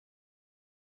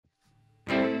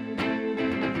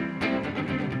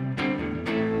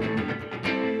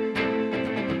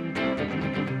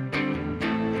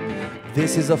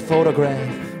This is a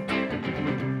photograph,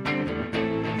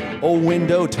 a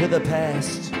window to the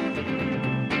past,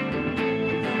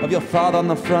 of your father on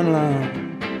the front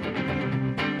line,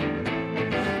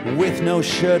 with no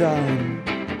shirt on,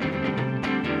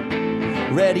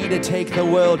 ready to take the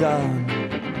world on,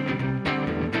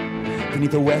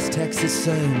 beneath the West Texas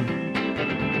sun,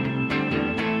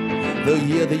 the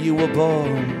year that you were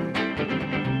born,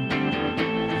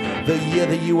 the year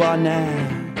that you are now.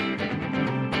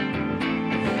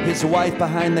 His wife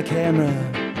behind the camera,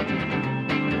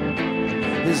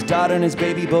 his daughter and his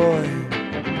baby boy,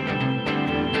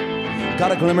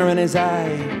 got a glimmer in his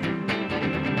eye,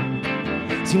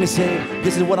 seemed to say,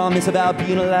 this is what I'll miss about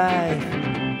being alive,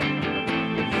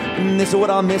 and this is what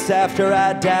I'll miss after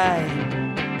I die.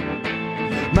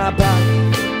 My body,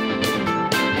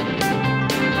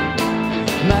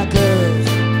 my girls,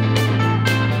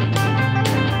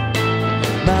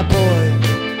 my boy,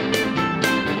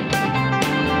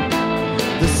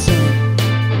 the sun.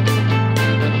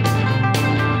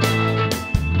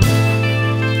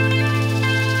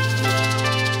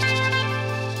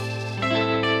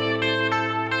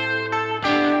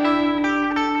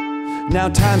 Now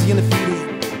time's undefeated,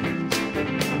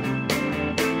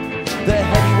 the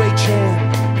heavyweight champ,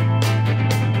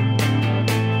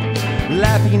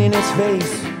 laughing in his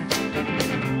face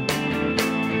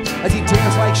as he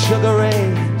danced like Sugar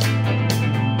Ray.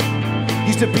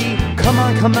 Used to be, come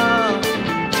on, come on,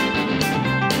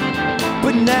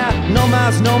 but now, no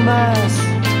mas, no mas.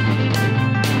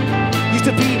 Used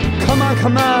to be, come on,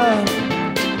 come on,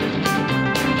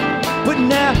 but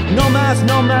now, no mas,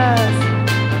 no mas.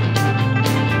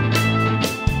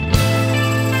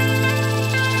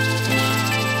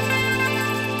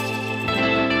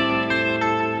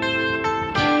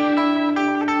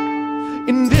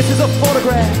 And this is a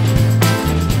photograph,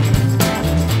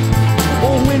 a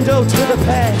window to the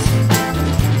past,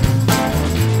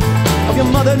 of your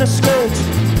mother in a skirt,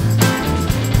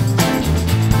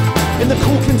 in the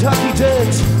cool Kentucky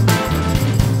dirt,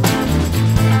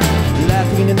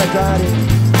 laughing in the garden,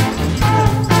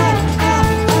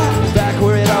 back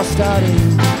where it all started,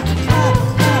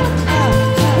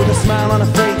 with a smile on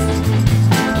her face,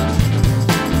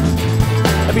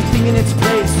 everything in its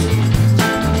place.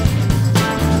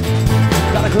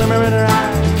 Got a glimmer in her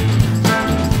eye.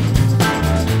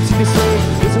 She can say,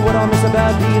 this is what I'll miss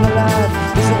about being alive.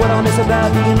 This is what I'll miss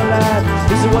about being alive.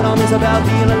 This is what I'll miss about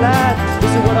being alive.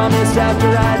 This is what I'll miss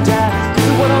after I die. This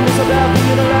is what I'll miss about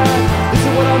being alive. This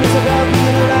is what I'll miss about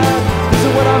being alive. This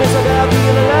is what I'll miss about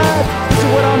being alive. This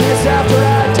is what I'll miss after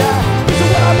I die. This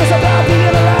is what I'll miss about being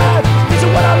alive. This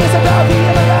is what I'll miss about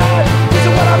being alive. This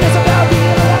is what I'll miss about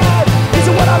being alive. This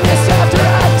is what I'll miss after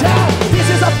I die.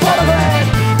 This is a photograph,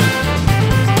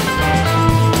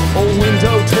 a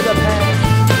window to the past,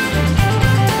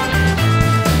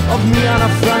 of me on a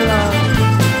front line,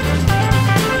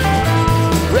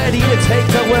 ready to take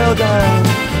the world on,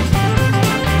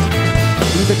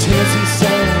 through the Tennessee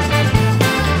sand,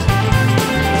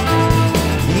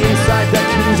 the inside that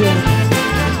kingdom,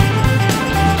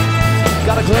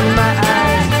 got a glim in my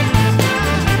eye,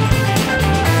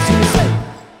 see me say.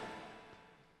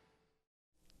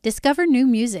 Discover new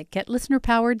music at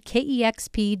listener-powered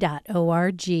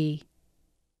KEXP.org.